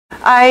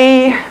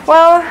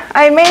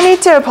I may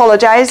need to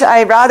apologize.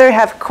 I rather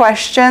have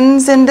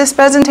questions in this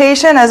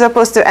presentation as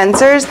opposed to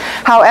answers.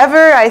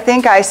 However, I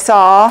think I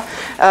saw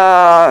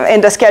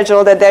in the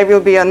schedule that there will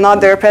be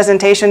another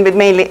presentation with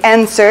mainly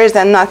answers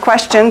and not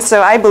questions.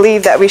 So I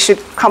believe that we should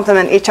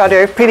complement each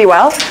other pretty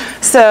well.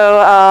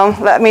 So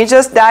let me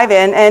just dive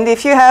in. And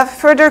if you have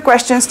further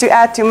questions to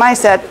add to my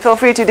set, feel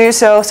free to do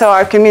so, so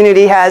our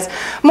community has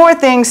more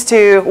things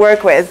to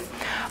work with.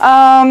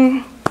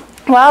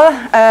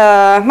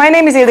 My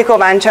name is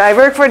Ildiko. I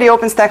work for the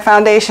OpenStack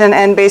Foundation,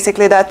 and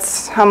basically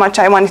that's how much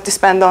I wanted to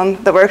spend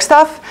on the work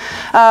stuff.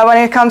 When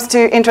it comes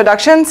to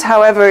introductions,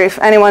 however, if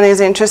anyone is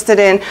interested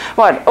in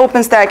what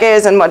OpenStack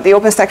is and what the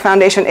OpenStack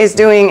Foundation is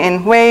doing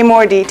in way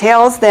more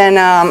details, then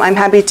I'm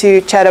happy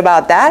to chat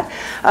about that.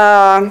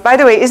 By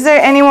the way, is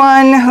there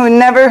anyone who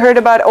never heard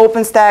about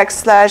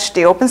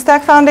OpenStack/the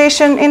OpenStack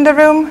Foundation in the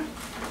room?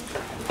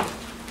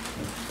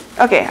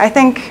 Okay, I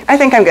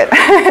think I'm good.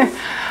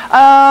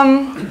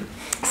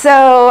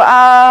 So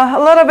a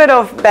little bit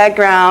of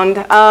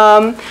background.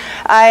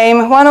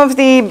 I'm one of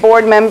the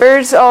board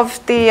members of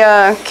the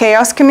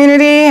CHAOSS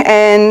community,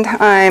 and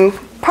I'm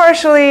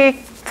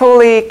partially,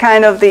 fully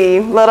kind of the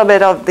little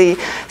bit of the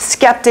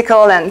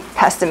skeptical and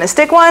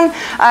pessimistic one.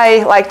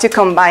 I like to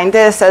combine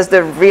this as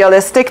the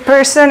realistic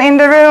person in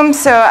the room,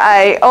 so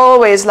I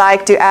always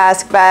like to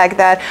ask back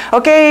that,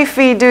 okay, if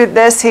we do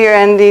this here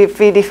and if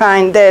we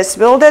define this,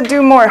 will that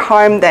do more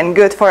harm than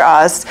good for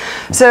us?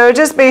 So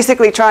just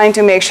basically trying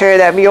to make sure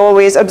that we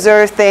always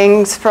observe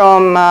things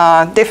from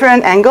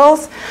different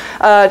angles,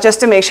 just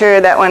to make sure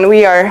that when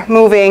we are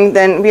moving,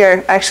 then we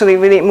are actually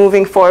really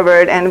moving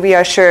forward and we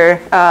are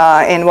sure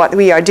in what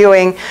we are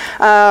doing.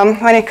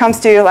 When it comes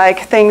to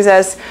like things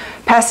as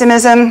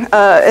pessimism,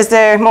 is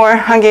there more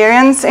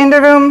Hungarians in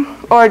the room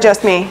or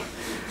just me?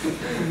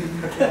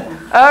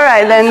 All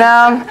right, then,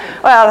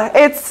 well,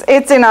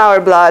 it's in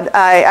our blood,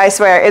 I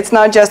swear. It's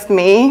not just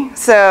me,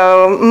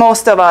 so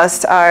most of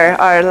us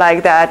are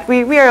like that.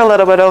 We are a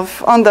little bit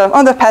of on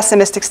the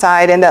pessimistic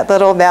side in that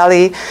little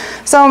valley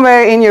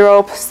somewhere in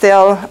Europe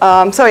still.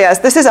 So yes,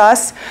 this is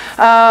us.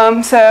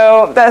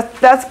 So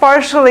that's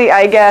partially,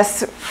 I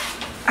guess,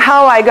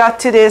 how I got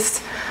to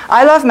this.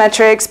 I love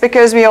metrics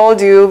because we all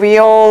do. We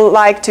all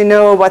like to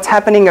know what's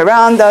happening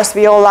around us.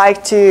 We all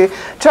like to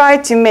try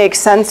to make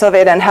sense of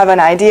it and have an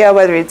idea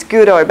whether it's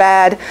good or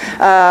bad,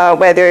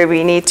 whether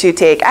we need to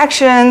take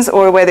actions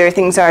or whether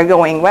things are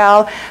going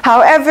well.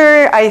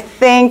 However, I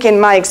think in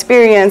my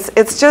experience,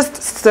 it's just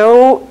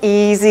so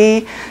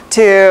easy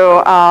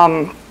to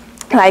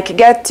like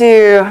get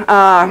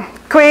to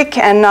quick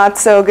and not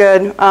so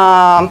good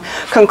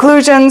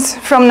conclusions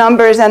from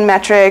numbers and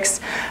metrics,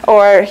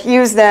 or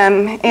use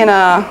them in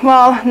a,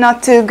 well,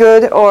 not too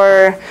good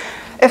or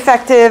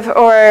effective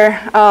or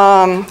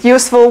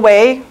useful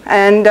way.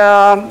 And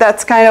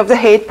that's kind of the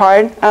hate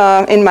part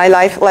in my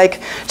life.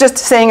 Like just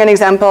saying an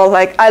example,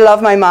 like I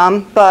love my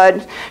mom,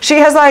 but she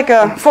has like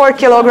a 4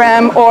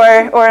 kilogram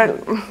or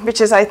which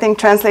is I think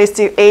translates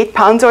to 8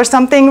 pounds or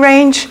something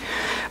range,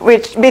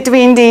 which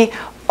between the,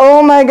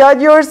 oh my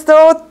God, you're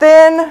so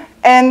thin,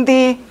 and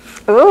the,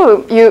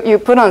 ooh, you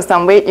put on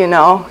some weight, you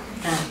know.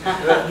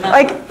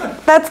 Like,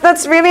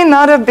 that's really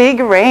not a big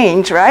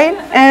range, right?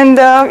 And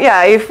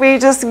yeah, if we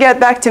just get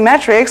back to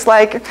metrics,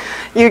 like,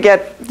 you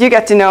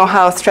get to know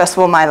how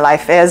stressful my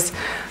life is.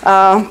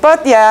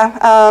 But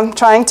yeah,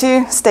 trying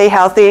to stay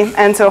healthy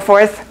and so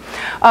forth.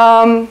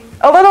 A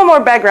little more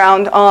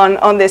background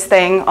on this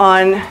thing,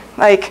 on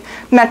like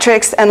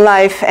metrics and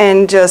life,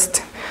 and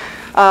just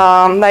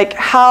like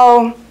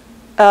how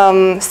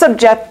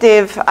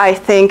subjective I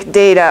think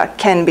data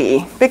can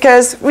be,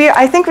 because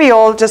I think we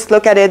all just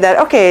look at it that,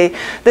 okay,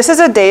 this is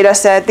a data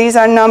set, these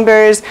are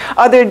numbers,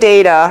 other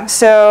data,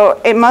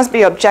 so it must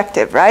be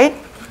objective, right?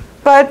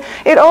 But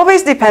it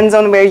always depends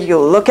on where you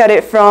look at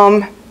it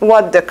from,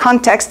 what the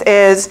context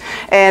is,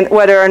 and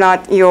whether or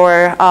not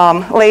you're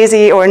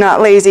lazy or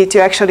not lazy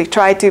to actually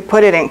try to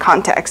put it in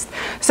context.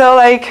 So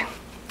like,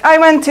 I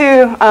went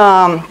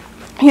to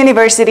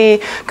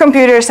university,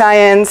 computer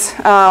science.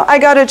 I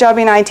got a job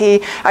in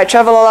IT. I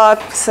travel a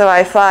lot, so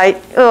I fly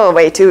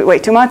way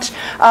too much.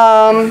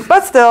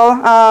 But still,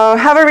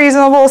 have a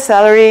reasonable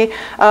salary.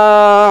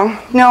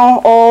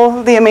 Know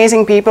all the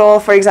amazing people,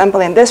 for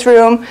example, in this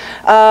room.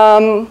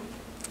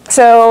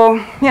 So,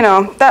 you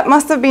know, that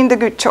must have been the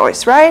good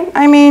choice, right?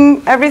 I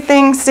mean,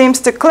 everything seems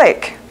to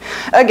click.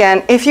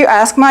 Again, if you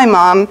ask my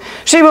mom,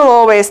 she will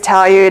always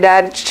tell you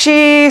that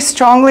she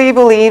strongly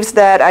believes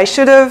that I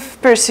should have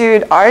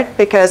pursued art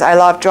because I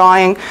love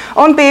drawing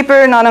on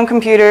paper, not on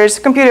computers.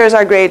 Computers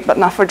are great, but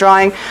not for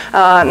drawing,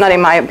 not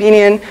in my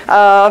opinion.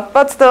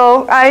 But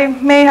still, I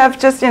may have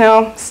just, you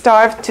know,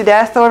 starved to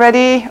death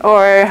already,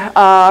 or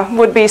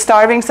would be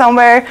starving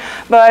somewhere,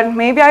 but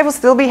maybe I will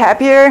still be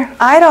happier.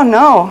 I don't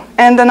know.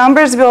 And the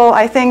numbers will,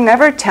 I think,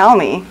 never tell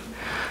me.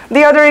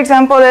 The other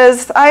example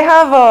is I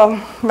have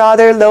a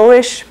rather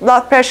lowish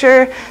blood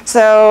pressure,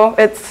 so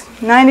it's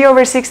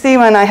 90/60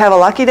 when I have a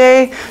lucky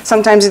day.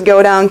 Sometimes it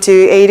goes down to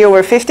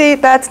 80/50.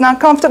 That's not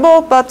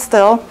comfortable, but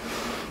still.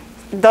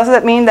 Does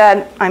that mean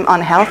that I'm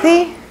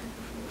unhealthy?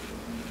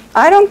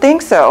 I don't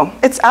think so.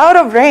 It's out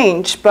of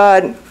range,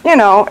 but you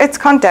know, it's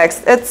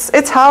context.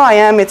 It's how I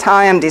am. It's how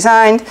I am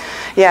designed.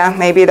 Yeah,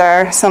 maybe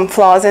there are some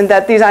flaws in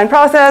that design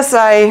process.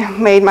 I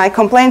made my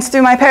complaints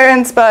to my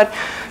parents, but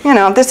you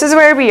know, this is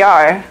where we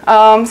are.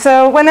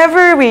 So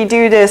whenever we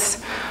do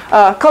this,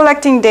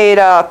 collecting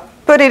data,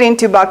 put it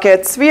into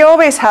buckets, we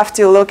always have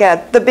to look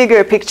at the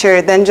bigger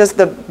picture than just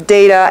the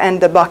data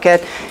and the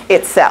bucket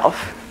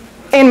itself,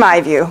 in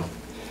my view.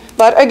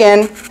 But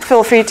again,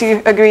 feel free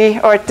to agree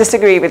or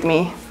disagree with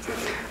me.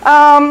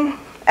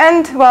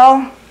 And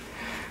well,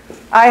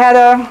 I had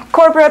a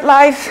corporate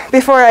life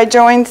before I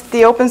joined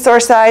the open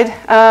source side,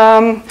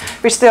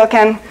 which still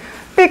can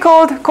be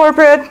called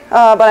corporate,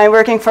 but I'm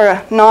working for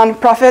a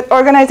non-profit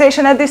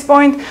organization at this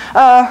point.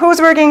 Who's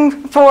working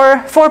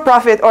for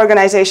profit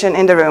organization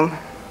in the room?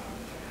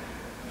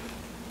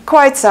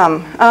 Quite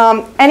some.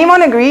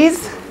 Anyone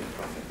agrees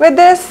with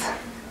this?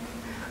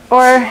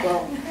 Or?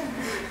 Well,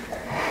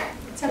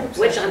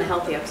 which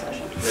unhealthy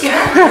obsession?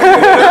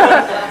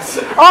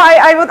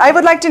 I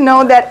would like to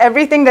know that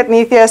everything that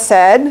Nithya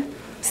said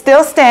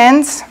still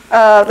stands.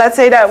 Let's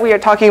say that we are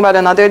talking about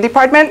another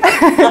department.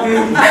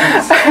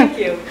 Thank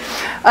you.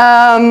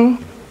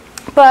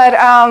 But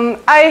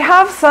I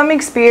have some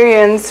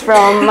experience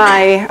from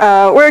my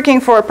working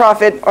for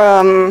profit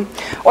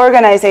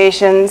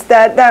organizations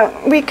that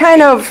we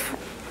kind of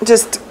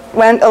just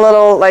went a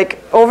little like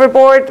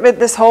overboard with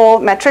this whole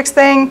metrics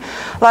thing.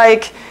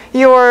 Like,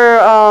 your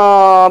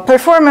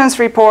performance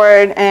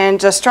report and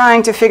just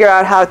trying to figure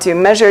out how to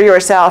measure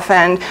yourself,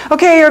 and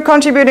okay, you're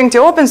contributing to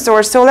open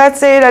source, so let's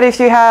say that if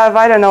you have,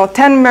 I don't know,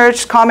 10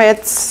 merged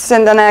commits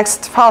in the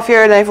next half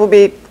year, then it will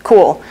be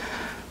cool.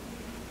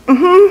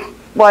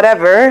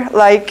 Whatever,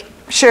 like,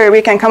 sure,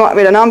 we can come up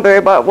with a number,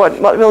 but what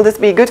will this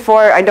be good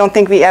for? I don't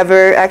think we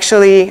ever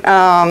actually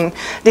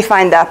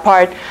defined that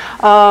part.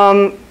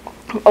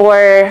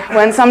 Or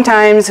when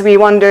sometimes we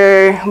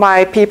wonder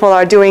why people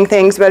are doing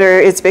things, whether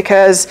it's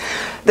because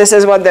this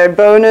is what their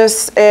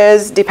bonus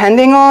is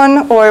depending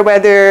on, or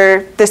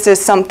whether this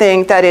is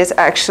something that is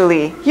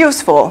actually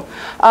useful.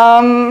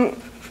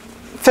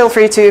 Feel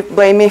free to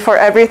blame me for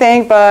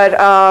everything, but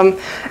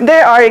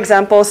there are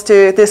examples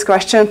to this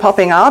question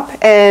popping up,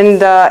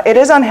 and it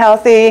is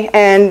unhealthy,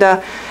 and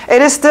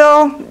it is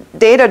still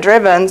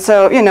data-driven,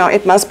 so you know,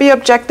 it must be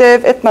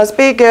objective, it must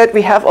be good,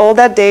 we have all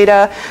that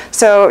data,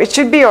 so it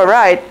should be all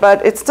right, but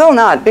it's still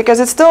not,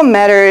 because it still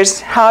matters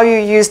how you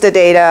use the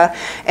data,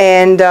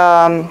 and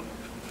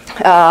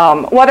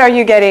what are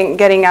you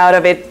getting out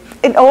of it.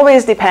 It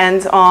always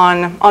depends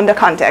on the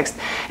context.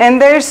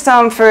 And there's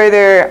some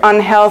further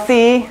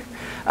unhealthy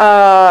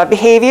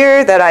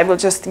behavior that I will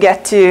just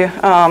get to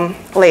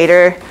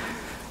later.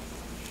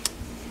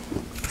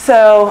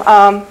 So,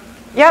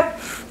 yep.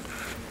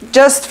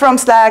 Just from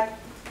Slack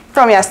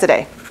from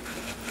yesterday.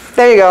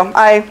 There you go.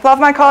 I love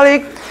my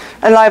colleague,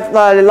 and I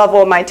love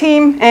all my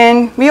team,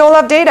 and we all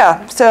love data.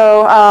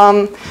 So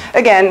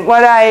again,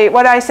 what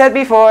I said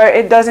before,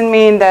 it doesn't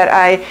mean that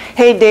I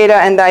hate data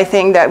and I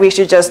think that we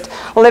should just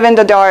live in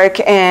the dark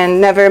and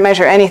never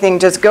measure anything,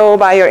 just go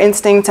by your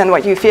instincts and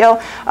what you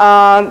feel.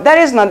 That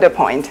is not the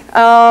point.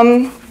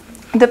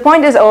 The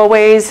point is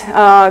always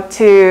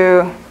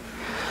to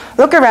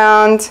look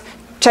around,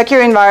 check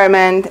your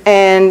environment,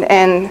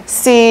 and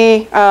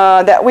see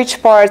that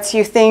which parts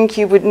you think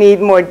you would need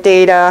more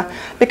data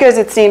because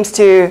it seems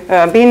to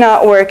be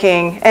not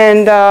working.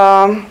 And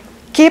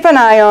keep an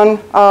eye on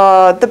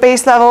the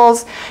base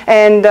levels,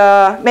 and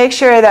make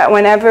sure that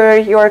whenever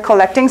you're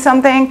collecting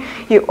something,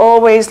 you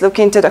always look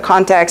into the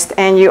context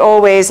and you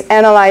always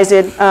analyze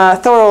it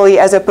thoroughly,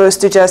 as opposed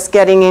to just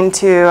getting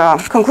into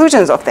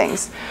conclusions of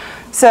things.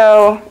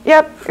 So,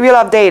 yep, we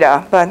love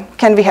data, but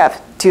can we have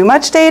too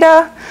much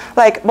data?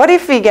 Like, what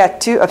if we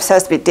get too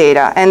obsessed with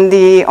data and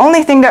the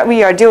only thing that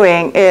we are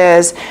doing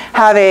is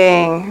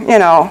having, you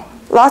know,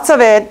 lots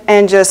of it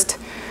and just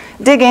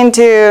dig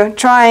into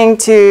trying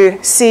to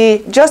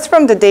see just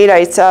from the data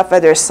itself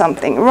whether there's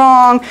something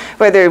wrong,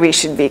 whether we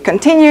should be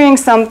continuing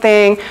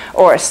something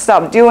or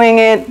stop doing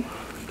it.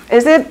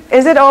 Is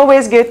it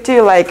always good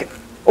to like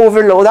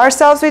overload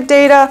ourselves with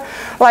data?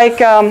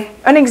 Like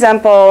an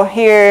example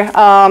here,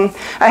 I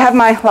have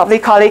my lovely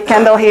colleague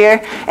Kendall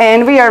here,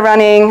 and we are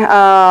running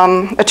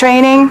a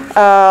training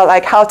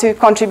like how to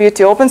contribute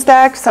to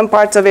OpenStack, some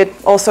parts of it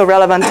also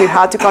relevant to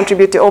how to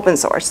contribute to open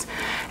source.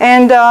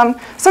 And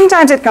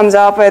sometimes it comes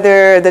up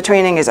whether the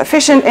training is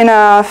efficient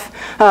enough,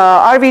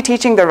 are we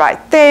teaching the right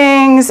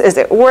things, is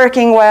it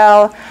working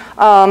well?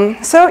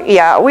 So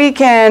yeah, we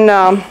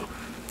can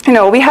you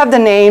know, we have the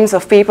names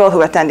of people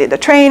who attended the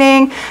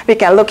training. We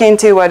can look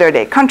into whether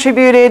they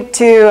contributed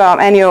to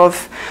any of,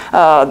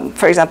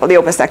 for example, the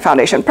OpenStack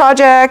Foundation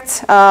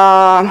projects.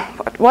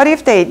 But what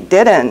if they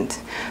didn't?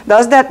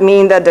 Does that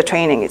mean that the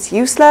training is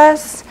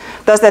useless?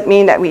 Does that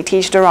mean that we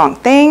teach the wrong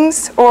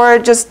things? Or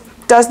just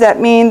does that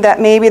mean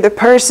that maybe the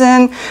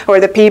person or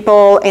the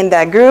people in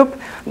that group,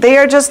 they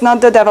are just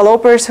not the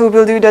developers who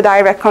will do the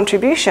direct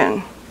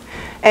contribution?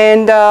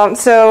 And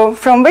so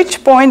from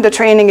which point the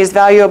training is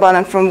valuable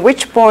and from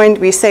which point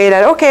we say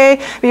that,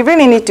 okay, we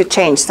really need to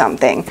change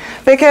something.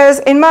 Because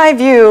in my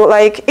view,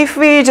 like if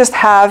we just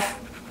have,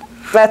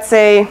 let's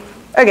say,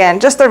 again,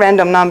 just a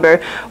random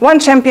number, 1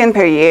 champion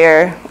per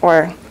year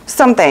or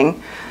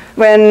something,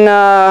 when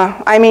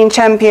I mean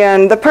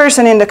champion, the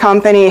person in the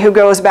company who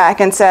goes back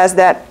and says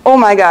that, oh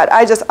my God,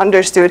 I just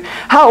understood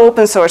how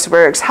open source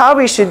works, how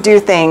we should do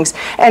things,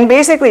 and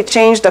basically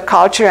change the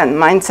culture and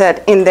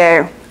mindset in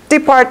their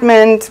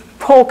department,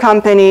 whole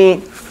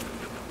company.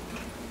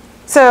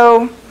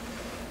 So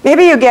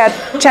maybe you get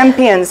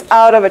champions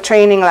out of a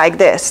training like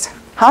this.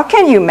 How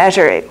can you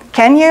measure it?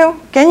 Can you?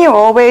 Can you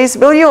always?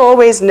 Will you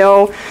always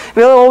know?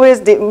 Will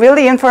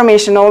the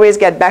information always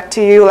get back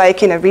to you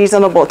like in a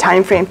reasonable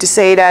time frame to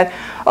say that,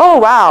 oh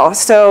wow,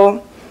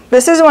 so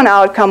this is one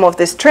outcome of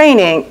this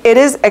training. It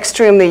is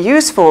extremely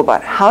useful,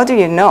 but how do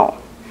you know?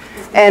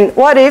 And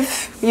what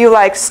if you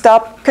like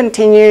stop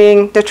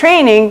continuing the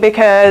training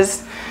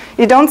because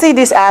you don't see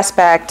this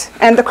aspect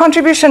and the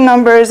contribution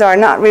numbers are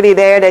not really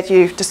there that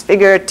you just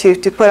figured to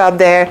put up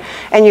there,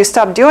 and you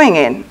stop doing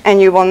it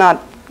and you will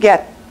not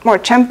get more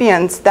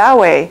champions that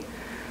way?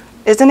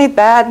 Isn't it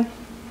bad?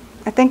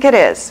 I think it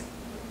is.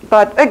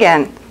 But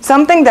again,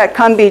 something that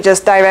can't be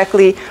just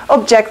directly,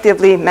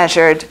 objectively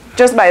measured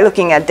just by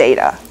looking at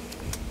data.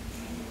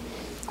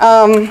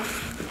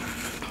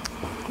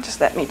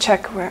 Just let me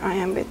check where I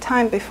am with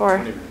time before.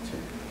 20 minutes,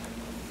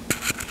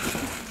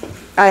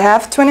 I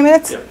have 20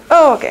 minutes? Yep.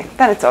 Oh, okay,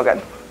 then it's all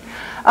good.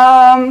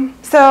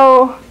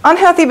 So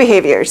unhealthy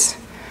behaviors,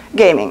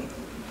 gaming.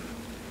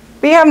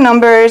 We have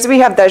numbers, we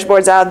have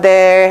dashboards out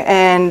there,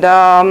 and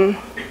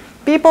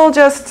people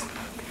just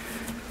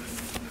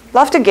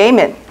love to game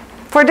it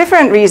for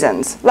different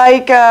reasons.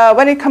 Like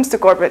when it comes to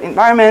corporate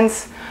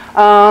environments,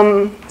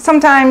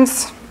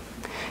 sometimes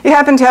you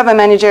happen to have a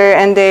manager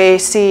and they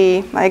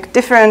see like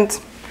different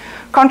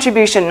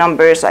contribution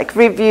numbers like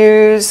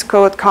reviews,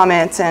 code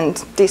comments, and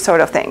these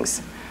sort of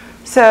things.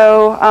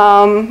 So,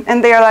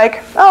 and they're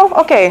like, oh,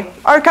 okay,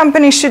 our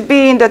company should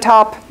be in the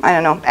top, I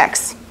don't know,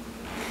 X.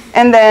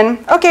 And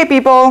then, okay,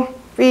 people,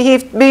 we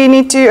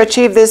need to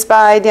achieve this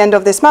by the end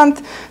of this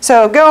month,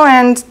 so go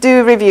and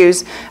do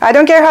reviews. I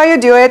don't care how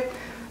you do it,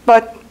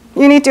 but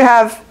you need to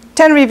have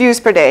 10 reviews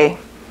per day.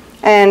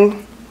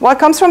 And what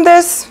comes from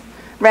this?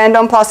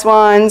 Random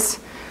 +1s,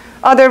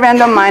 other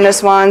random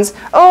 -1s.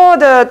 Oh,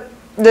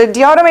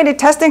 the automated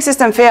testing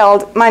system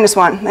failed,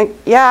 -1. Like,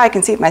 yeah, I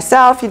can see it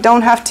myself. You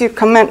don't have to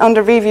comment on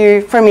the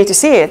review for me to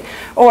see it.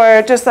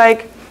 Or just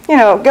like, you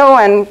know, go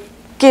and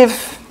give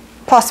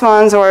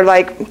 +1s or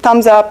like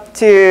thumbs up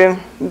to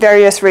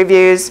various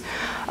reviews.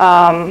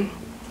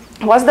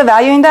 What's the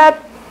value in that?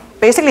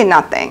 Basically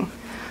nothing.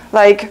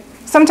 Like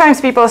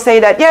sometimes people say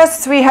that,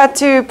 yes, we had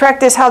to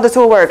practice how the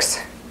tool works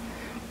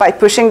by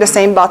pushing the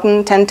same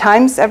button 10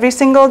 times every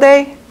single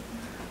day.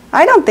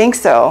 I don't think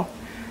so.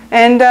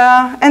 And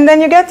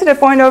then you get to the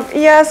point of,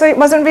 yeah, so it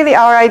wasn't really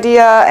our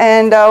idea,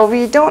 and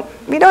we don't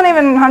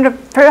even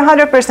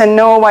 100%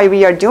 know why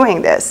we are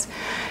doing this.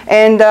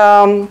 And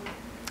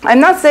I'm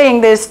not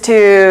saying this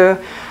to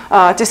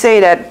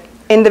say that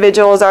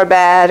individuals are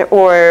bad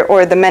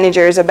or the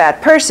manager is a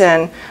bad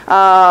person.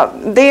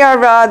 They are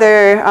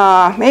rather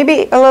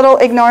maybe a little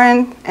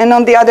ignorant, and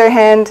on the other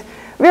hand,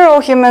 we're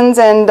all humans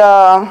and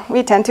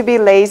we tend to be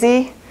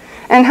lazy.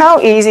 And how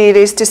easy it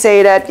is to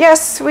say that,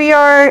 yes, we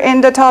are in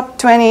the top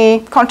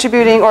 20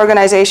 contributing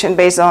organization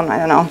based on, I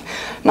don't know,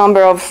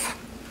 number of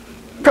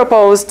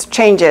proposed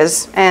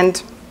changes,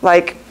 and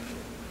like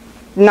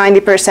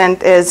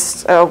 90%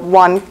 is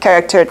one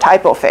character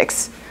typo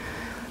fix,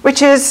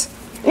 which is,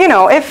 you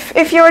know,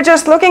 if you're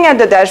just looking at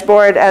the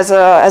dashboard as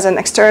an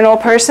external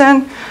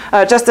person,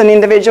 just an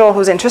individual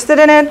who's interested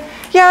in it,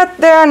 yeah,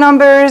 there are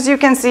numbers. You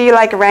can see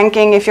like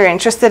ranking if you're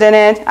interested in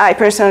it. I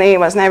personally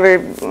was never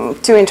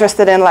too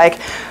interested in like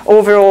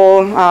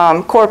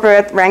overall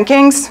corporate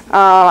rankings.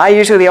 I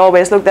usually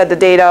always looked at the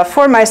data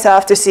for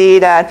myself to see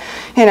that,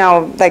 you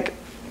know, like,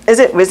 is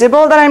it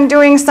visible that I'm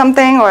doing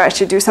something or I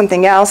should do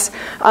something else?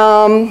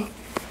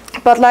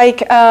 But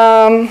like,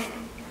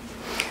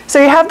 so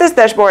you have this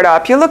dashboard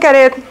up, you look at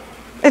it,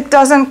 it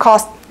doesn't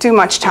cost too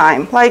much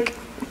time, like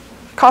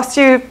costs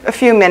you a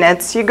few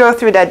minutes, you go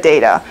through that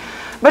data.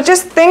 But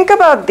just think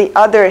about the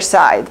other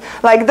side,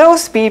 like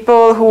those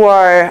people who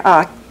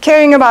are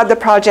caring about the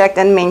project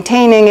and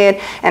maintaining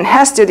it and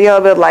has to deal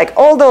with like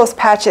all those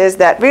patches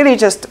that really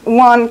just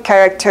one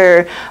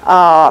character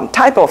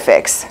typo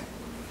fix.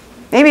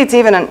 Maybe it's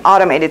even an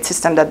automated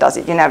system that does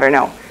it, you never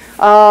know.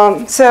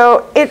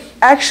 So it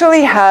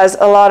actually has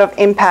a lot of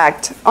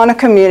impact on a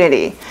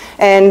community.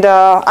 And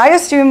I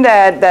assume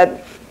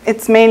that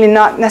it's mainly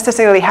not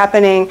necessarily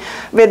happening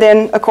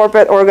within a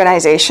corporate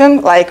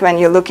organization, like when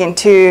you look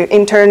into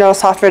internal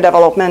software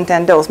development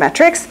and those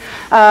metrics.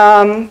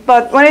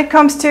 But when it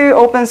comes to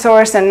open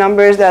source and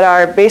numbers that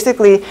are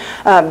basically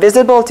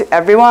visible to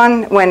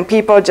everyone, when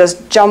people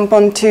just jump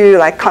onto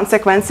like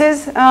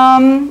consequences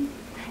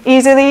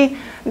easily,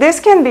 this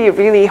can be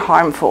really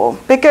harmful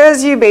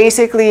because you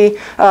basically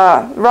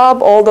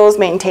rob all those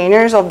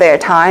maintainers of their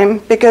time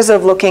because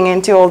of looking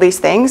into all these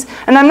things.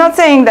 And I'm not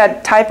saying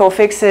that typo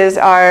fixes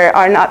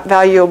are not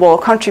valuable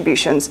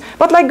contributions,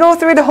 but like go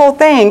through the whole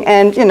thing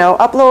and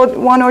upload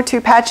 1 or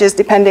 2 patches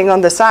depending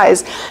on the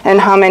size and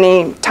how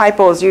many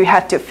typos you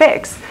had to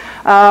fix.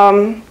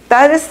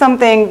 That is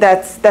something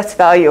that's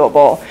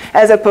valuable,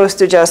 as opposed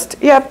to just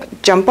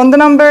jump on the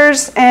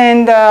numbers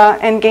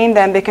and gain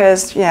them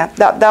because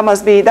that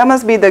must be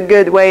the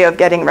good way of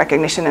getting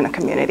recognition in a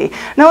community.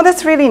 No,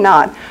 that's really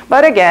not.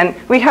 But again,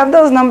 we have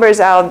those numbers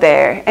out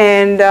there,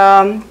 and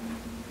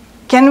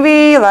can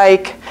we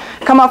like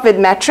come up with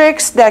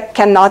metrics that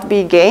cannot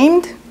be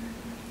gamed?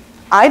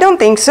 I don't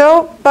think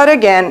so. But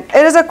again,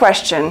 it is a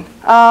question.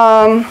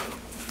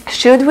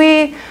 Should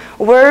we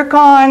work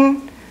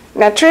on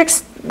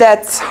metrics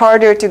that's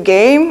harder to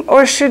game,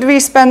 or should we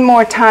spend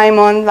more time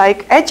on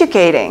like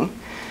educating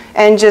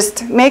and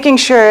just making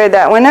sure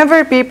that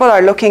whenever people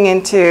are looking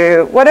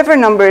into whatever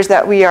numbers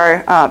that we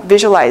are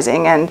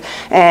visualizing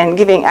and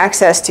giving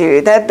access to,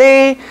 that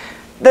they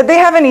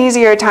have an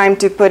easier time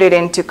to put it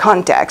into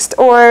context,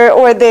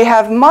 or they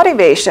have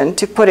motivation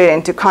to put it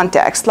into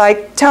context,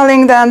 like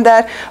telling them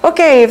that,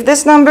 okay, if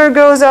this number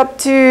goes up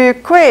too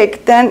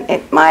quick, then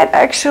it might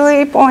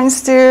actually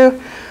points to,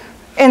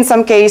 in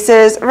some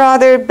cases,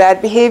 rather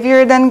bad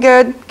behavior than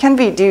good. Can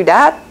we do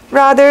that?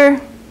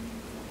 Rather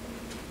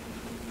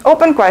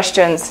open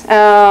questions.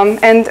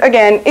 And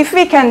again, if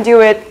we can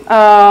do it,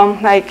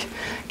 like,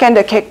 can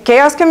the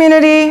CHAOSS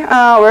community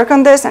work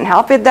on this and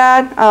help with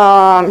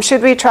that?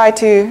 Should we try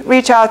to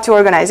reach out to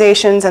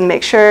organizations and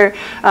make sure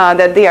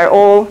that they are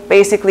all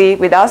basically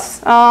with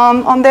us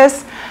on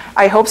this?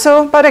 I hope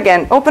so. But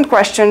again, open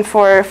question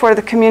for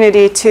the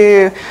community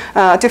to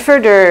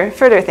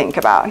further think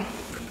about.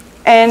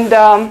 And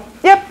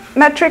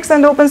metrics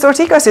and open source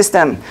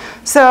ecosystem.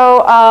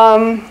 So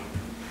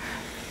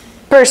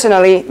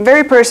personally,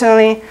 very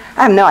personally,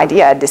 I have no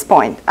idea at this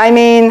point. I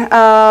mean,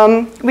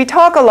 we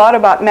talk a lot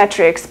about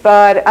metrics,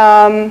 but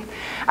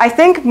I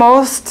think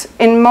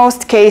in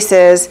most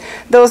cases,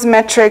 those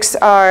metrics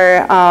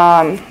are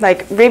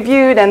like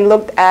reviewed and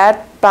looked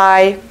at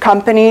by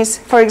companies,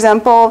 for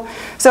example.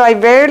 So I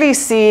rarely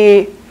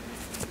see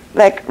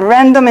like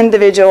random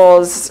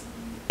individuals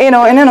in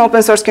an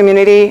open source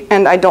community,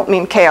 and I don't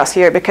mean CHAOSS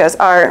here because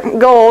our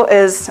goal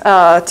is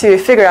to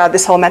figure out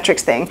this whole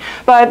metrics thing.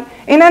 But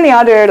in any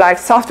other like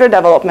software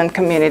development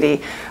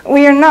community,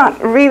 we are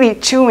not really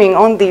chewing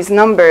on these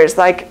numbers.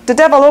 Like the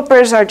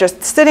developers are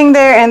just sitting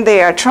there and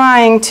they are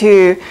trying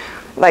to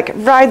like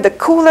write the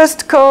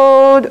coolest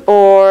code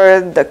or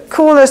the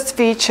coolest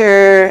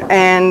feature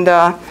and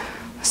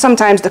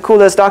sometimes the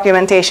coolest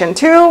documentation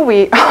too.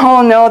 We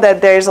all know that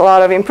there's a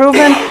lot of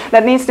improvement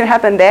that needs to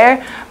happen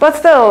there. But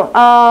still,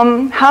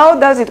 how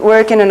does it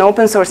work in an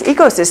open source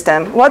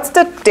ecosystem? What's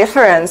the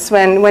difference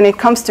when it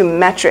comes to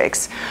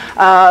metrics?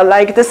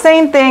 Like the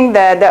same thing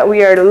that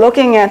we are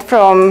looking at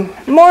from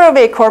more of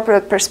a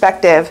corporate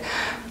perspective.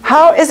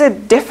 How is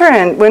it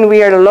different when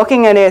we are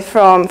looking at it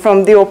from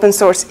the open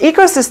source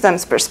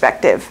ecosystem's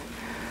perspective?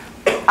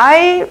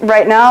 I,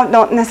 right now,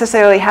 don't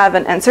necessarily have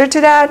an answer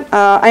to that.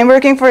 I'm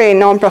working for a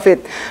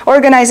nonprofit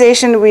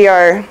organization. We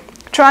are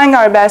trying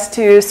our best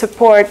to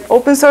support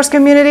open source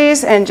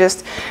communities and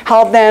just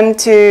help them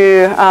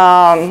to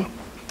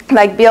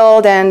like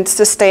build and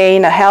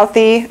sustain a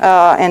healthy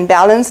and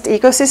balanced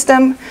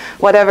ecosystem,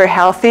 whatever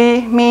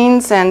healthy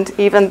means and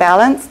even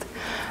balanced.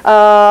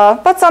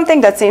 But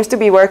something that seems to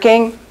be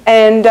working.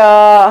 And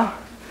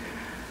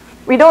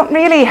we don't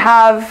really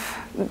have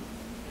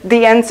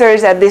the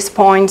answers at this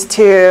point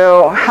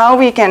to how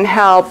we can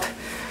help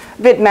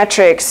with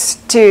metrics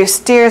to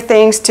steer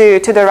things to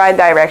the right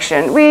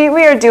direction. We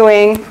are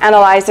doing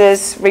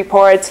analysis,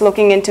 reports,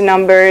 looking into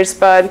numbers,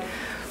 but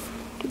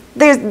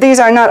these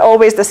are not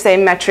always the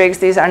same metrics.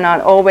 These are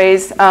not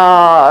always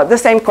the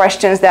same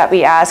questions that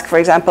we ask, for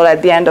example,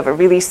 at the end of a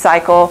release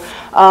cycle.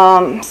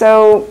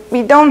 So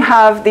we don't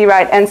have the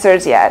right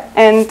answers yet.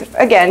 And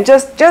again,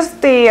 just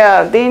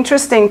the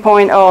interesting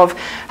point of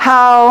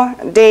how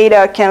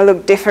data can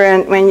look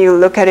different when you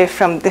look at it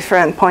from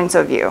different points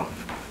of view.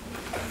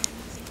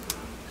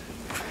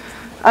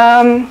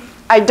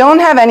 I don't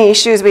have any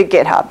issues with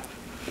GitHub.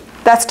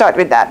 Let's start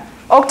with that.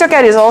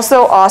 Octocat is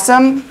also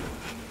awesome.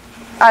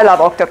 I love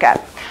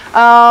Octocat.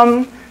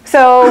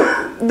 So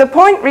the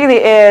point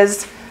really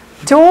is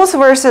tools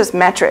versus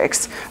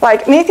metrics.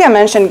 Like Nithya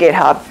mentioned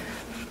GitHub.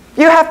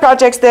 You have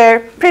projects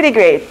there, pretty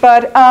great,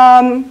 but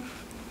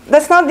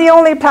that's not the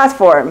only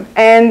platform.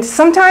 And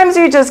sometimes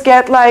you just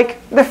get like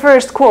the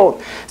first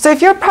quote. So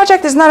if your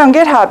project is not on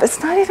GitHub,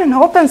 it's not even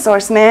open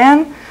source,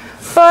 man.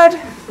 But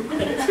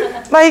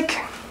like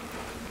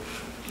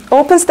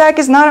OpenStack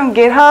is not on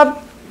GitHub.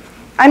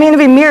 I mean,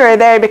 we mirror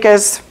there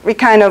because we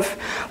kind of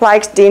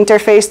liked the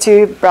interface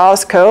to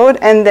browse code,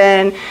 and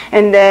then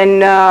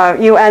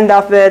you end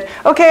up with,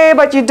 okay,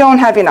 but you don't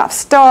have enough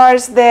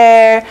stars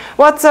there.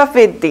 What's up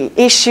with the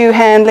issue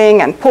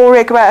handling and pull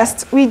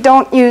requests? We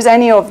don't use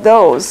any of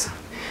those.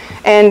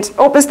 And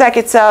OpenStack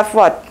itself,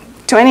 what,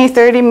 20,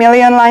 30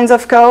 million lines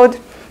of code,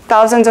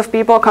 thousands of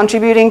people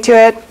contributing to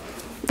it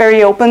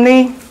very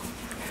openly.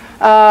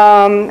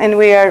 And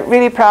we are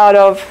really proud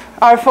of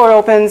our 4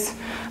 opens,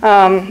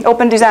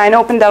 open design,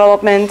 open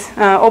development,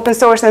 open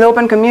source, and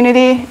open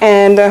community,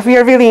 and we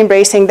are really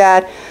embracing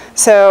that.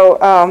 So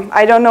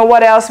I don't know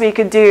what else we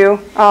could do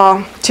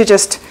to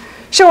just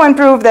show and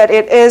prove that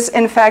it is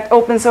in fact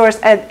open source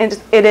and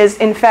it is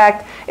in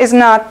fact is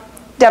not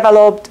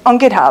developed on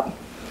GitHub.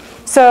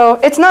 So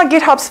it's not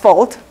GitHub's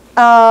fault.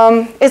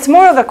 It's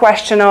more of a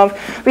question of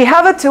we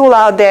have a tool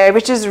out there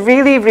which is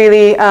really,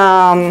 really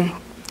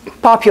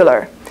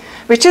popular,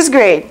 which is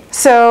great.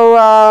 So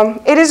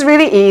it is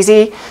really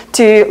easy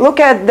to look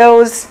at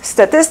those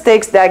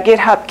statistics that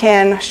GitHub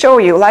can show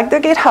you, like the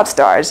GitHub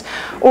stars,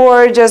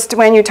 or just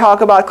when you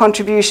talk about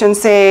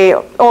contributions,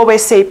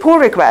 always say pull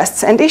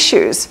requests and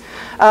issues,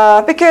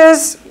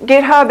 because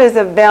GitHub is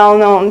a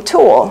well-known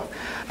tool.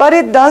 But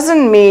it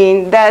doesn't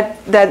mean that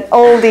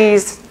all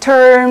these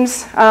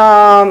terms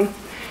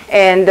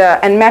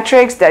and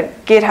metrics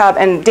that GitHub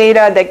and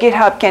data that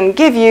GitHub can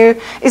give you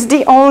is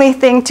the only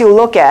thing to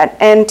look at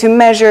and to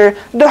measure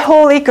the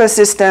whole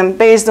ecosystem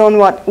based on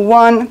what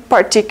one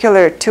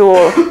particular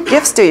tool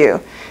gives to you.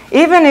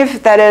 Even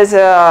if that is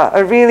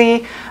a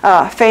really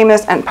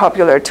famous and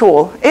popular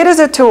tool. It is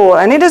a tool,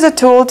 and it is a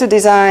tool to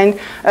design,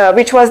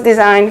 which was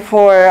designed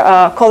for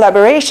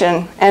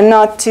collaboration and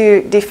not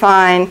to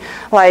define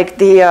like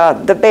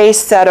the base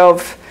set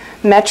of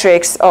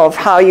metrics of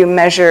how you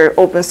measure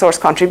open source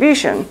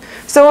contribution.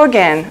 So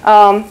again,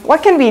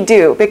 what can we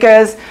do?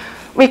 Because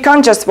we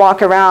can't just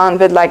walk around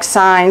with like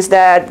signs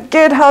that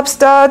GitHub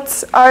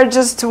stats are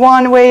just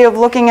one way of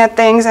looking at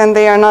things and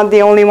they are not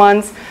the only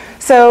ones.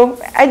 So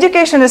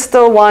education is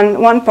still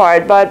one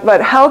part,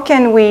 but how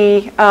can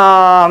we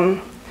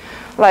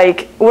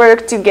like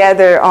work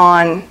together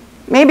on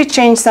maybe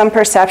change some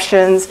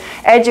perceptions,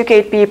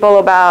 educate people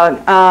about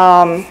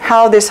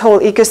how this whole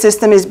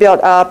ecosystem is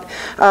built up,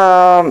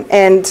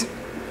 and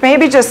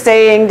maybe just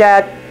saying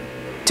that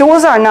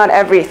tools are not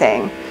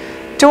everything.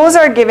 Tools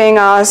are giving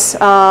us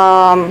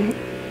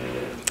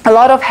a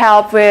lot of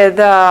help with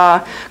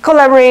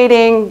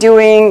collaborating,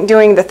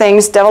 doing the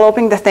things,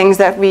 developing the things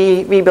that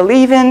we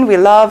believe in, we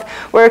love,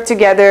 work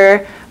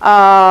together.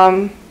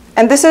 And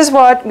this is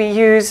what we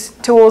use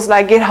tools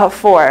like GitHub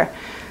for.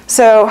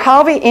 So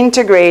how we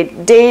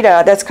integrate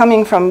data that's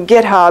coming from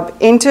GitHub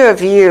into a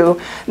view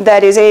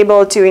that is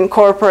able to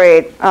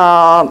incorporate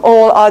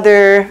all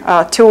other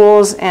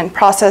tools and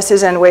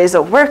processes and ways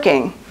of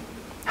working.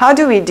 How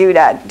do we do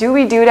that? Do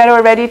we do that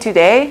already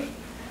today?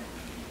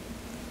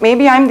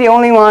 Maybe I'm the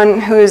only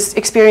one who's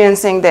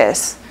experiencing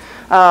this,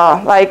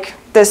 like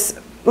this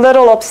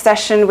little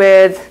obsession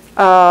with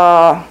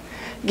GitHub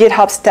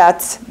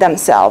stats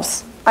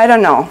themselves. I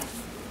don't know.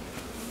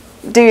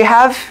 Do you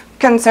have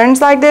concerns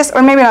like this,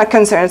 or maybe not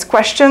concerns,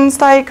 questions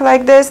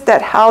like this,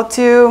 that how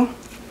to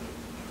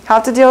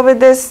deal with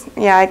this?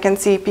 Yeah, I can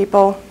see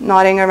people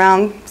nodding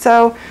around.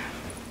 So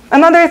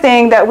another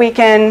thing that we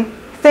can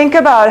think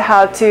about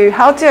how to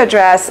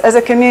address as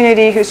a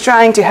community who's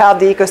trying to help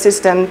the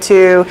ecosystem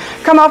to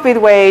come up with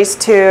ways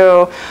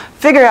to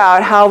figure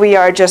out how we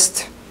are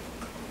just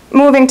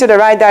moving to the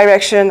right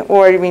direction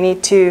or we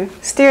need to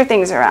steer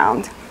things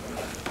around.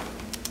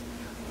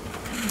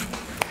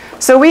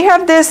 So we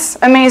have this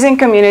amazing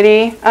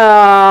community,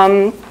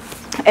 and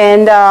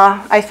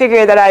I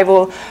figure that I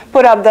will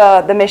put up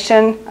the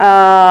mission,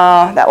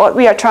 that what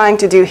we are trying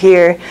to do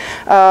here.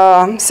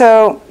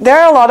 So there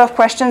are a lot of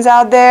questions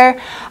out there.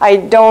 I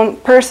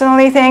don't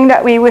personally think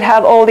that we would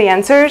have all the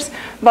answers,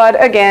 but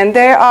again,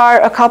 there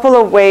are a couple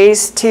of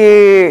ways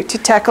to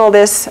tackle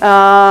this,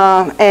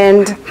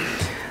 and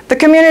the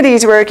community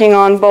is working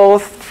on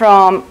both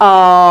from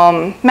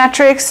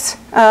metrics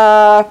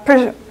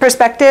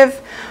perspective,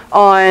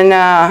 on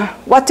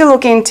what to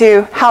look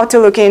into, how to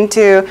look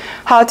into,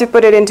 how to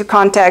put it into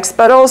context,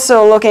 but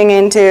also looking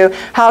into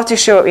how to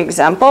show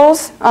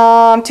examples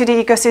to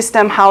the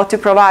ecosystem, how to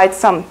provide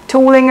some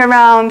tooling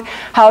around,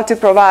 how to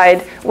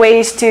provide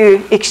ways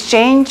to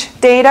exchange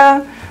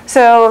data.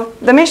 So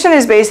the mission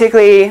is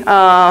basically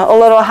a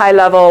little high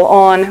level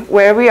on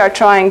where we are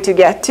trying to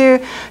get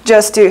to,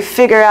 just to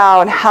figure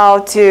out how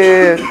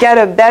to get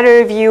a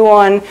better view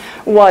on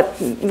what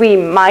we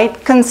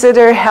might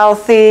consider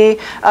healthy,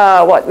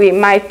 what we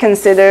might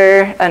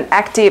consider an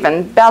active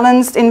and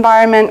balanced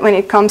environment when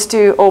it comes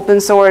to open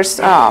source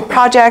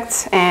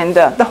projects and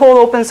the whole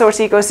open source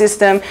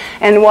ecosystem,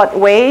 and what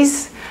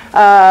ways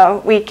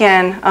we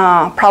can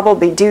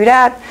probably do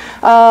that.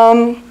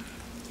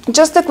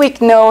 Just a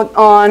quick note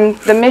on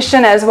the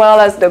mission as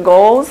well as the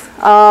goals.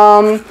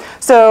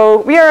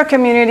 So we are a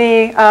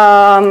community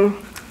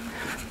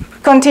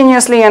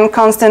continuously and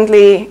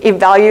constantly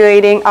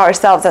evaluating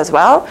ourselves as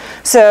well.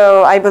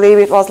 So I believe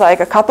it was like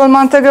a couple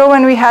months ago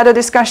when we had a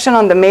discussion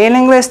on the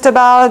mailing list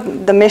about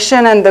the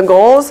mission and the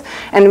goals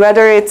and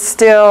whether it's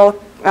still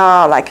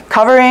like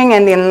covering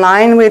and in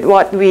line with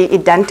what we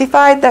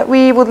identified that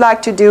we would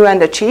like to do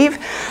and achieve.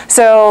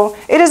 So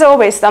it is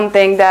always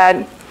something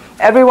that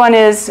everyone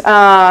is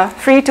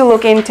free to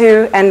look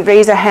into and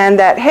raise a hand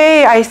that,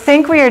 hey, I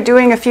think we are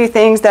doing a few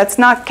things that's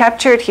not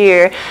captured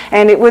here,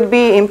 and it would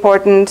be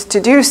important to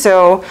do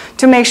so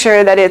to make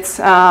sure that it's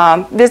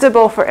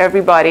visible for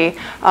everybody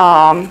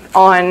on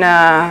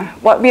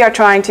what we are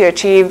trying to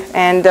achieve,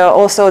 and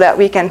also that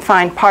we can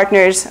find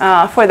partners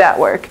for that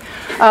work.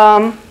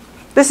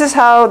 This is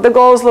how the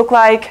goals look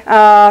like.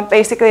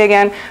 Basically,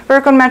 again,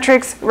 work on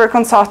metrics, work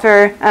on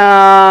software,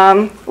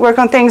 work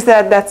on things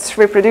that's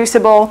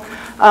reproducible,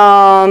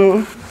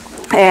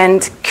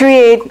 and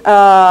create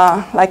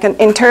like an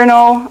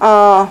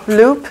internal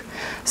loop.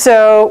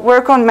 So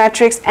work on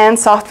metrics and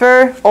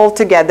software all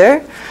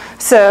together.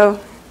 So,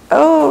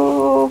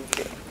 oh,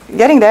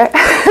 getting there.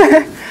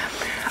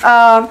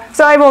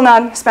 So I will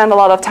not spend a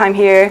lot of time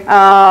here,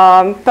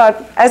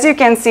 but as you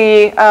can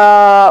see,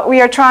 we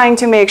are trying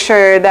to make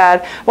sure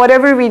that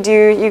whatever we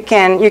do, you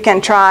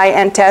can try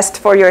and test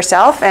for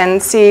yourself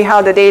and see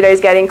how the data is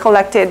getting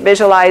collected,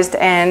 visualized,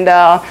 and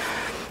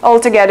all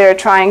together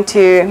trying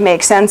to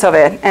make sense of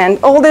it. And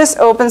all this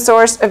open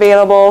source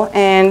available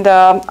and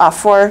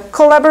for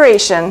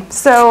collaboration.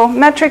 So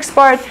metrics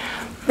part.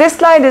 This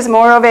slide is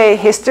more of a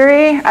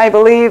history. I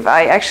believe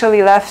I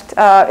actually left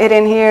it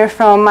in here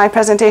from my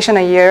presentation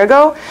a year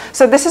ago.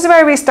 So this is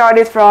where we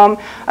started from,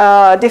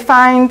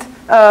 defined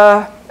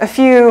a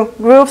few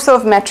groups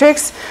of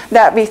metrics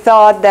that we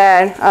thought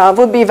that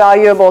would be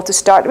valuable to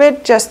start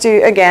with, just to,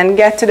 again,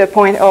 get to the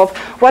point of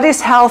what is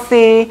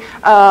healthy,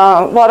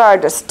 what are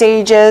the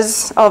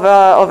stages of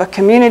a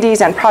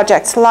community's and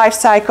project's life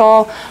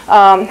cycle,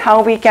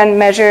 how we can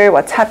measure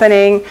what's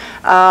happening,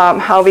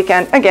 how we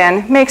can,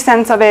 again, make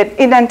sense of it,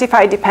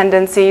 identify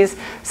dependencies,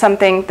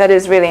 something that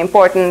is really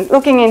important,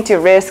 looking into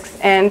risks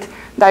and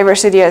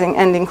diversity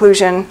and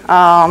inclusion.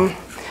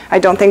 I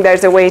don't think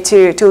there's a way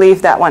to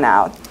leave that one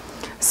out.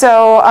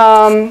 So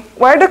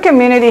where the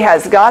community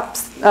has got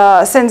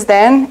since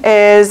then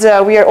is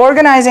we are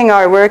organizing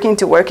our work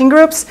into working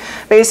groups,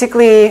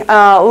 basically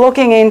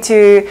looking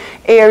into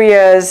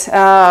areas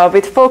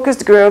with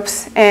focused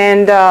groups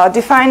and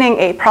defining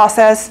a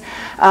process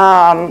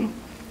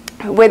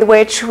with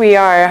which we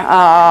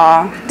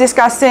are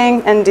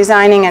discussing and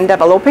designing and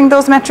developing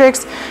those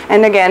metrics,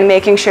 and again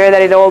making sure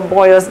that it all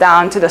boils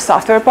down to the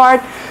software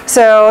part.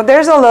 So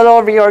there's a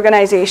little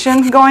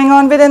reorganization going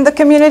on within the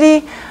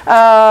community,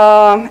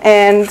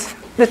 and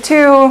the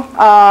two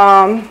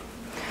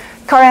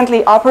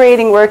currently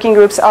operating working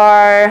groups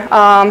are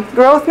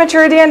growth,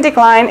 maturity, and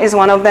decline is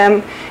one of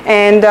them.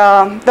 And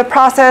the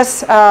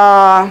process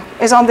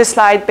is on this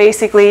slide,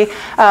 basically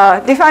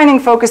defining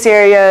focus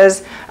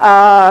areas,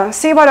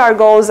 see what our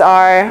goals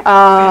are,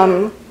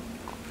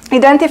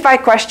 identify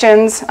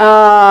questions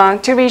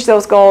to reach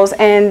those goals,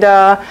 and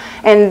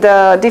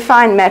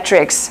define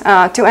metrics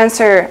to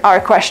answer our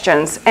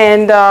questions.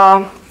 And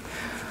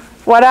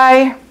what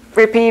I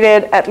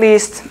repeated at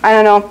least, I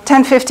don't know,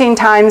 10, 15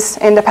 times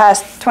in the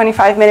past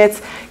 25 minutes,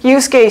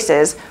 use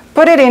cases,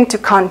 put it into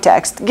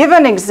context, give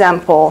an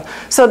example.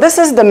 So this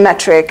is the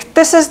metric,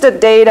 this is the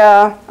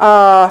data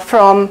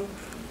from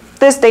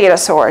this data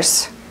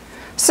source.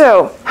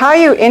 So how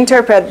you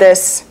interpret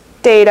this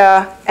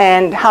data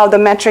and how the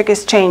metric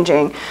is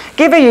changing.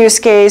 Give a use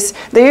case.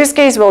 The use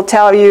case will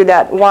tell you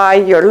that why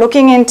you're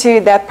looking into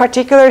that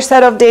particular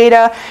set of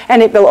data,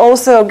 and it will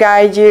also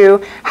guide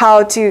you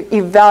how to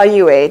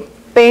evaluate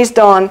based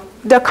on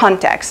the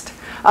context.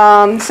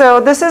 So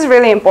this is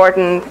really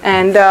important,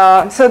 and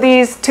so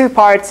these two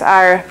parts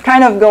are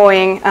kind of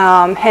going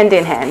hand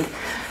in hand.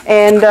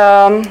 And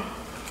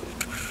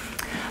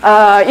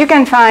you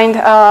can find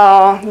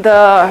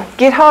the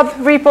GitHub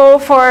repo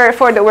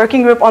for the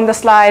working group on the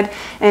slide,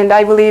 and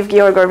I believe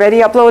Georg already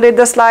uploaded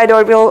the slide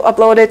or will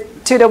upload it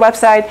to the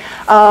website.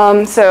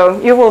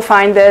 So you will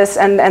find this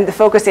and the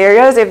focus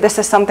areas if this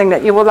is something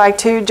that you would like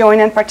to join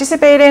and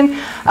participate in.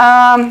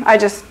 I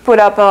just put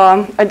up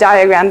a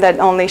diagram that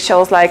only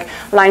shows like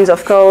lines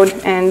of code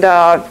and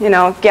you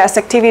know, guest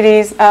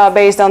activities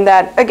based on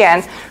that.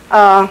 Again,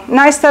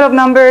 nice set of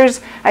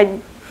numbers.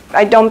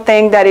 I don't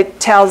think that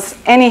it tells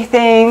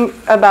anything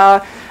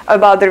about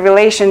the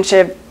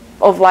relationship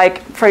of,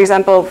 like, for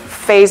example,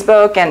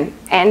 Facebook and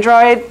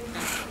Android.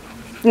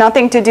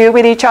 Nothing to do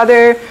with each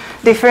other,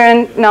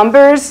 different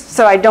numbers.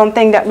 So I don't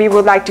think that we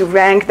would like to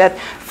rank that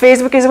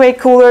Facebook is way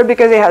cooler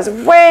because it has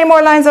way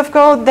more lines of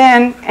code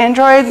than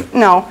Android.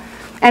 No,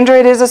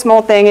 Android is a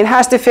small thing. It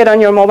has to fit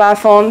on your mobile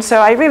phone. So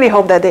I really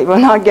hope that they will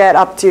not get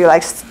up to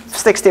like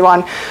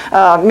 61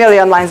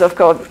 million lines of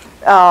code.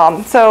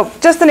 So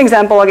just an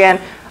example again.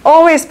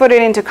 Always put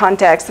it into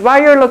context, why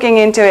you're looking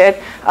into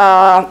it,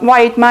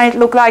 why it might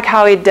look like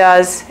how it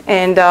does,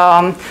 and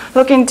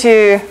look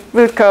into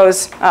root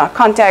cause,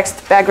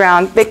 context,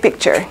 background, big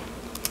picture.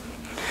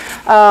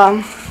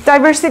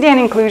 Diversity and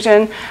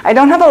inclusion. I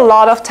don't have a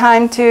lot of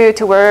time to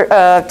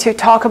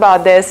talk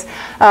about this,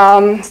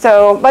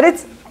 but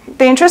it's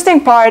the interesting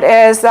part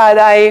is that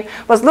I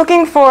was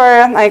looking for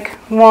like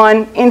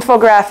one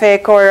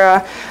infographic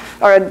or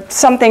or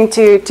something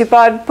to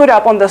put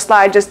up on the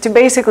slide just to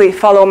basically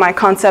follow my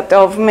concept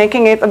of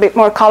making it a bit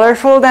more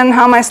colorful than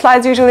how my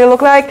slides usually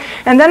look like.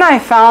 And then I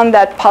found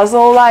that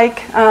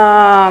puzzle-like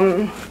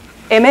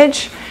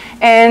image.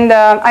 And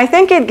I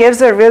think it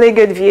gives a really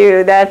good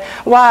view that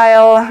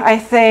while I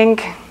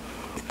think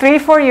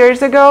 3-4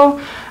 years ago,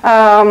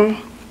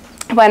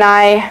 when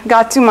I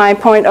got to my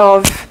point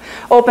of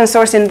open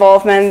source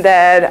involvement,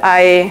 that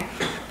I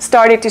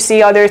started to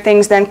see other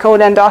things than code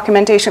and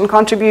documentation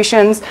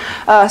contributions.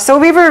 So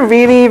we were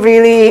really,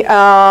 really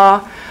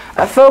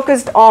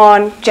focused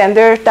on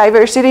gender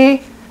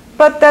diversity,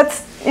 but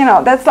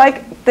that's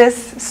like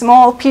this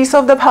small piece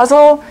of the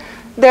puzzle.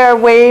 There are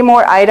way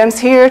more items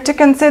here to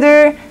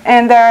consider,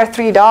 and there are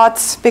 3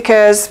 dots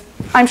because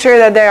I'm sure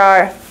that there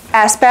are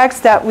aspects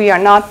that we are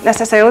not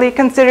necessarily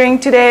considering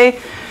today.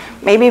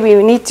 Maybe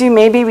we need to,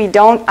 maybe we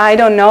don't, I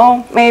don't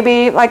know.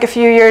 Maybe like a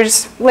few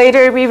years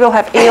later we will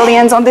have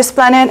aliens on this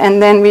planet,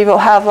 and then we will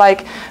have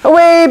like a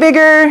way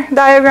bigger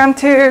diagram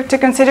to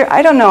consider.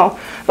 I don't know.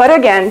 But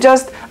again,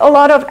 just a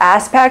lot of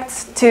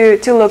aspects to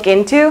look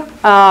into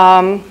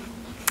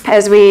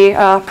as we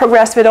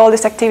progress with all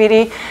this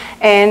activity.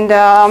 And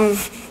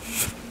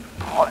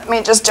let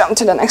me just jump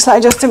to the next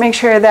slide just to make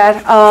sure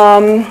that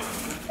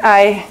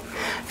I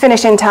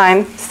finish in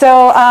time.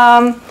 So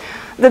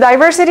the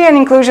Diversity and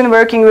Inclusion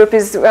Working Group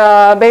is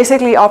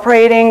basically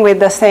operating with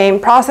the same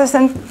process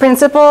and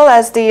principle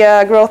as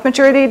the Growth,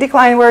 Maturity,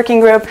 Decline Working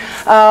Group.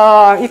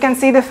 You can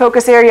see the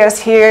focus areas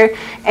here.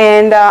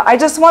 And I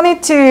just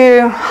wanted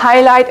to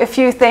highlight a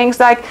few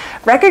things like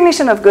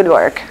recognition of good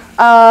work.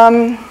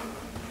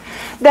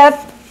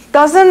 That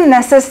doesn't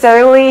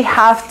necessarily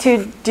have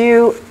to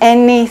do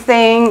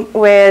anything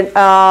with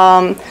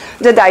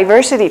the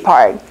diversity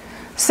part.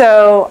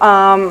 So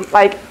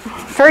like,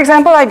 for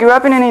example, I grew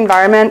up in an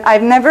environment,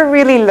 I've never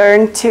really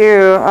learned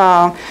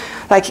to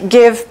like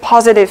give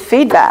positive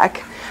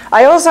feedback.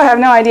 I also have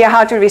no idea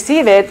how to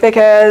receive it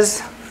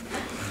because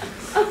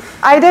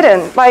I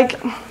didn't. Like,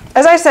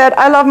 as I said,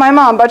 I love my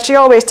mom, but she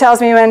always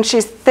tells me when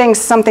she thinks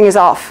something is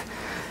off.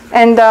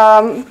 And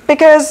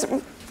because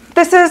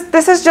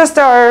this is just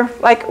our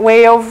like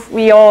way of,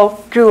 we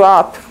all grew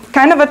up,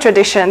 kind of a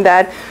tradition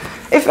that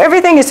if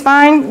everything is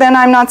fine, then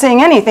I'm not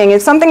saying anything.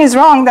 If something is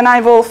wrong, then I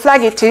will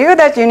flag it to you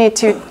that you need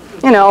to,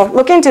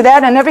 look into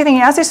that, and everything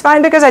else is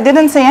fine because I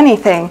didn't say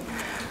anything.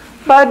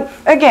 But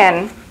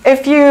again,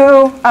 if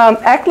you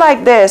act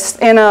like this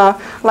in a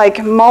like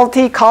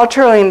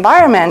multicultural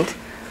environment,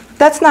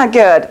 that's not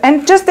good.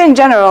 And just in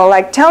general,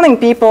 like telling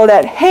people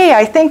that, hey,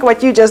 I think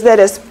what you just did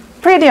is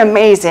pretty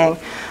amazing.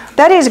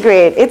 That is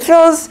great. It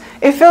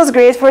feels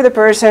great for the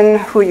person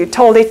who you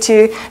told it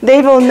to.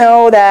 They will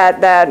know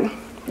that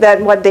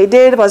what they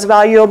did was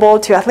valuable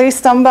to at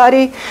least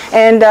somebody,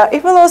 and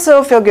it will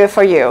also feel good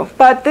for you.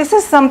 But this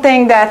is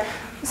something that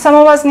some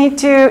of us need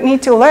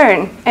to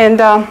learn. And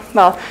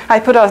well, I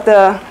put up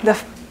the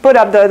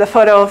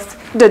photo of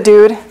the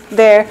dude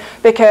there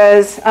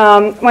because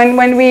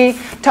when we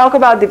talk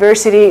about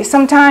diversity,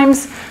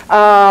 sometimes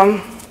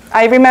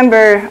I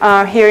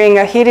remember hearing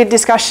a heated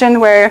discussion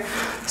where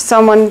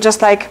someone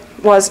just like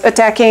was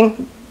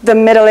attacking the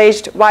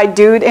middle-aged white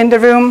dude in the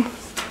room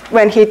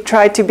when he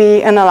tried to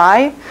be an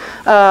ally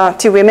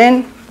to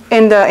women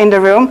in the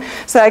room.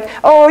 It's like,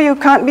 oh, you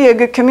can't be a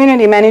good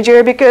community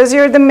manager because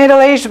you're the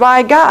middle-aged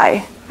white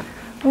guy.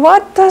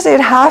 What does it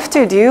have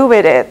to do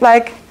with it?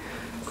 Like,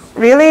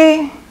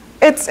 really?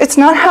 It's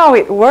not how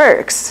it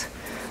works.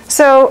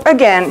 So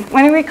again,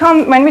 when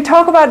we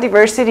talk about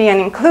diversity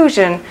and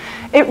inclusion,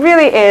 it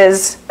really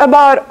is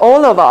about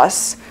all of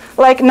us.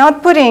 Like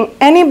not putting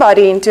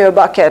anybody into a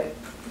bucket,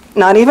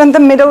 not even the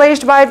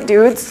middle-aged white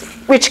dudes,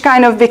 which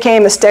kind of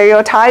became a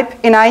stereotype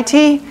in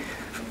IT.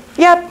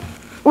 Yep,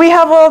 we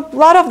have a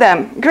lot of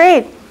them.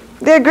 Great.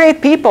 They're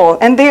great people,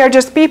 and they are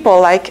just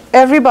people like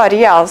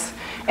everybody else.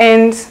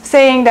 And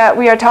saying that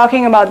we are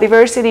talking about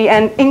diversity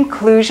and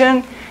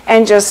inclusion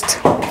and just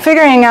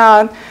figuring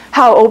out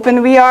how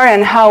open we are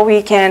and how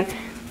we can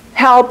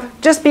help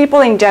just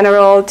people in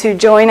general to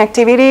join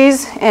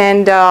activities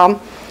and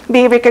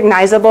be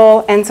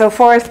recognizable and so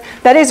forth,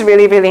 that is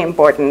really, really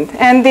important.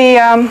 And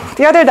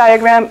the other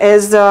diagram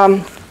is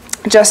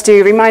just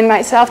to remind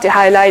myself to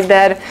highlight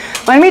that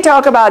when we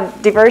talk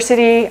about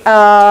diversity,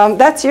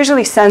 that's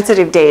usually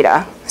sensitive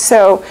data.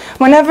 So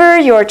whenever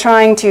you're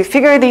trying to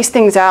figure these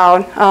things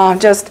out,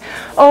 just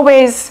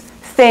always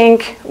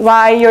think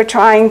why you're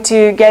trying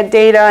to get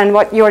data and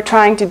what you're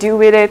trying to do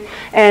with it.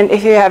 And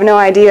if you have no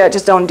idea,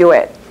 just don't do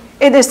it.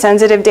 It is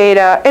sensitive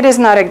data. It is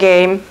not a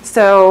game.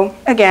 So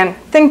again,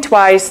 think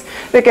twice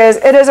because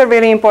it is a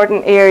really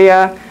important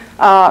area.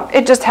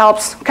 It just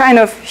helps kind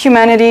of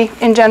humanity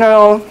in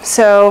general.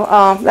 So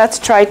let's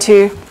try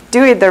to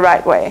do it the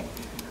right way.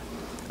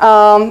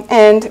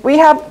 And we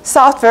have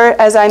software,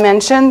 as I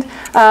mentioned.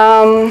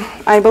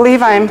 I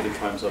believe I'm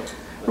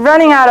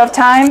running out of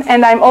time,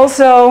 and I'm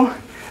also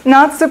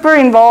not super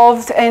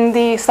involved in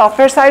the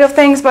software side of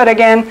things, but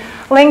again,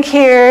 link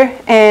here,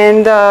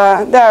 and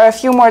there are a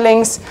few more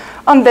links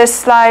on this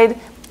slide.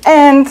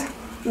 And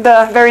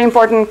the very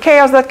important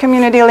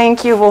chaos.community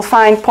link. You will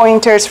find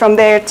pointers from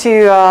there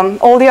to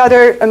all the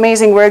other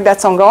amazing work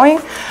that's ongoing.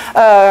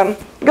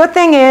 Good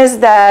thing is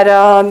that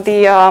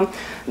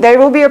there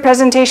will be a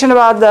presentation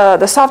about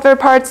the software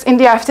parts in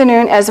the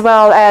afternoon, as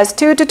well as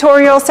 2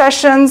 tutorial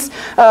sessions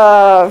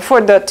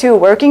for the 2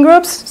 working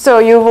groups. So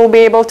you will be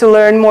able to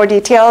learn more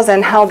details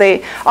and how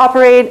they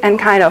operate and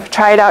kind of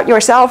try it out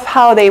yourself,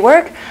 how they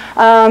work.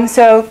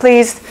 So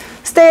please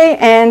stay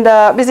and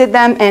visit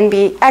them and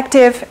be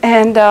active.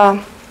 And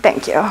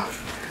thank you.